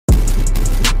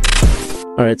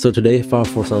Alright, so today Fire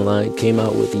Force Online came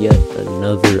out with yet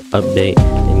another update,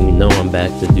 and you know I'm back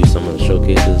to do some of the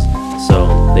showcases.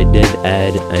 So they did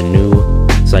add a new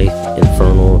Scythe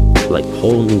Infernal, like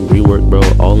whole new rework, bro.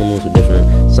 All the moves are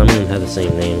different. Some of them have the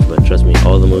same names, but trust me,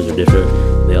 all the moves are different.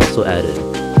 They also added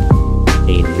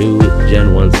a new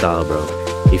Gen 1 style, bro.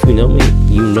 If you know me,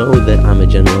 you know that I'm a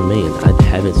Gen 1 main. I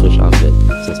haven't switched off it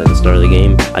since at the start of the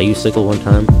game. I used Sickle one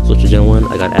time, switched to Gen 1,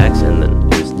 I got Axe, and then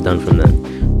it was done from then.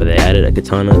 But they added a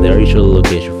Katana. They already showed the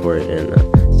location for it in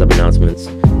sub announcements.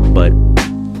 But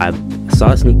I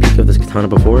saw a sneak peek of this Katana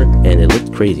before, and it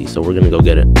looked crazy, so we're gonna go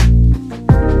get it.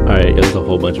 Alright, it was a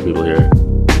whole bunch of people here.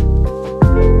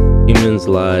 Humans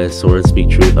lie, swords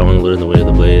speak truth. I want to learn the way of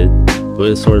the blade. The way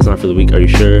of the sword is not for the weak, are you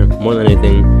sure? More than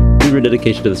anything, prove your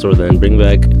dedication to the sword then. Bring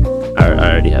back... I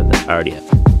already have that. I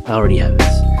already have this.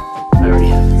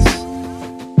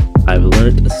 I've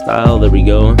learned a style. There we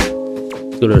go.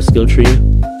 Let's go to our skill tree.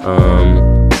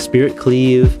 Spirit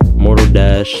Cleave, Mortal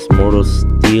Dash, Mortal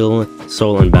Steel,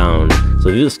 Soul Unbound. So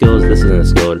these are skills. This isn't a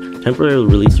skill. Temporarily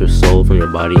release your soul from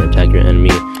your body and attack your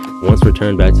enemy. Once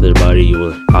returned back to their body, you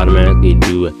will automatically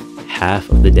do half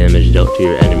of the damage dealt to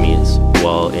your enemies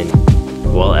while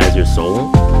as your soul.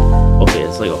 Okay,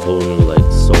 it's like a whole new like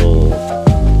soul.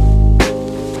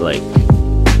 Like,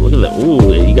 look at that.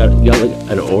 Ooh, you got like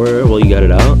an aura while you got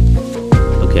it out.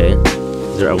 Okay,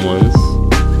 these are M1s.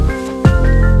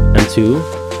 M2.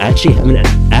 Actually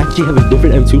have a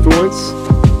different M2 for once.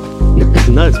 That's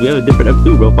nuts. We have a different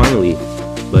M2, bro. Finally.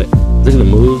 But look at the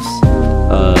moves.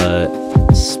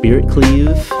 Spirit Cleave.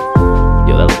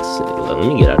 Yo, that looks sick. Let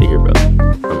me get out of here, bro. I don't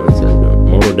know what these guys are doing.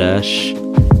 Mortal Dash.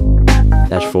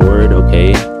 Dash forward.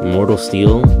 Okay. Mortal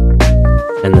Steel.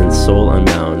 And then Soul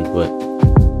Unbound. But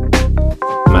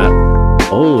I'm out.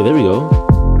 Oh, there we go.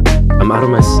 I'm out of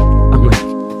my. I'm like,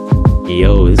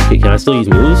 yo, can I still use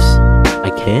moves? I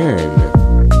can.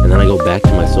 And then I go back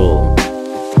to my soul.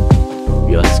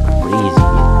 Yo, that's crazy.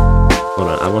 Hold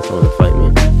on, I want someone to fight me.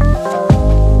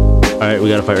 Alright, we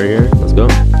got a fight right here. Let's go.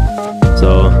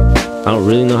 So, I don't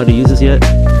really know how to use this yet.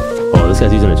 Oh, this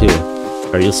guy's using it too.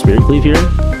 Are you Spirit Cleave here?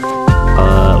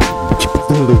 Alright.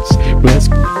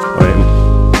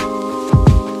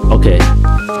 Okay.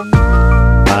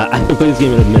 I can play this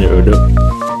game in a minute or two.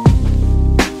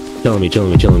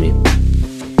 Killing me.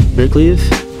 Spirit Cleave.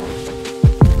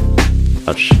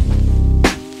 Ouch.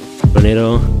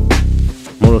 Tornado.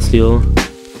 Mortal Steel.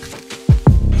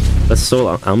 That's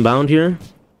so unbound here.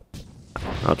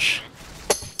 Ouch.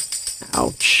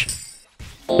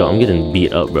 Yo, I'm getting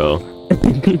beat up, bro.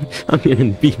 I'm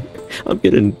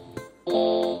getting...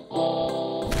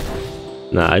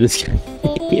 Nah, I just can't.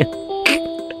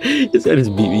 This guy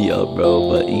just beat me up, bro.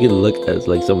 But you can look at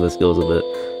like some of the skills of it.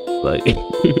 Like,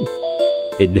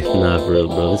 nah, for real,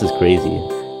 bro. This is crazy.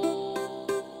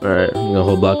 Alright, I'm gonna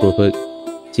hold block real quick.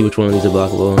 See which one of these are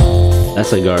blockable.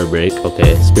 That's a guard break.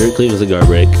 Okay, Spirit Cleave is a guard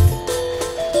break.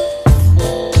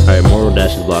 Alright, Mortal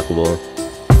Dash is blockable.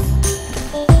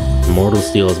 Mortal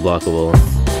Steel is blockable.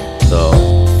 So,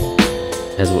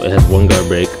 it has one guard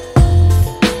break.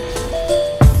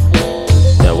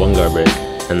 Yeah, one guard break.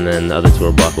 And then the other two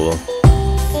are blockable.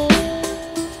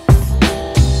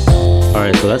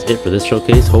 Alright, so that's it for this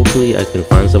showcase. Hopefully I can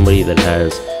find somebody that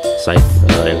has Scythe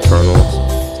Infernal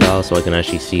style so I can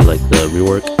actually see like the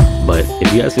rework. But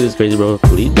if you guys see this crazy, bro,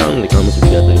 leave down in the comments what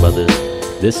you guys think about this.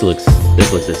 This looks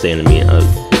insane to me.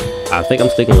 I think I'm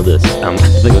sticking with this. I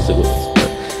think I'm sticking with this. But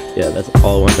yeah, that's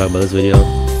all I want to talk about this video.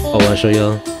 All I want to show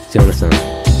y'all. See you next time.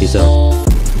 Peace out.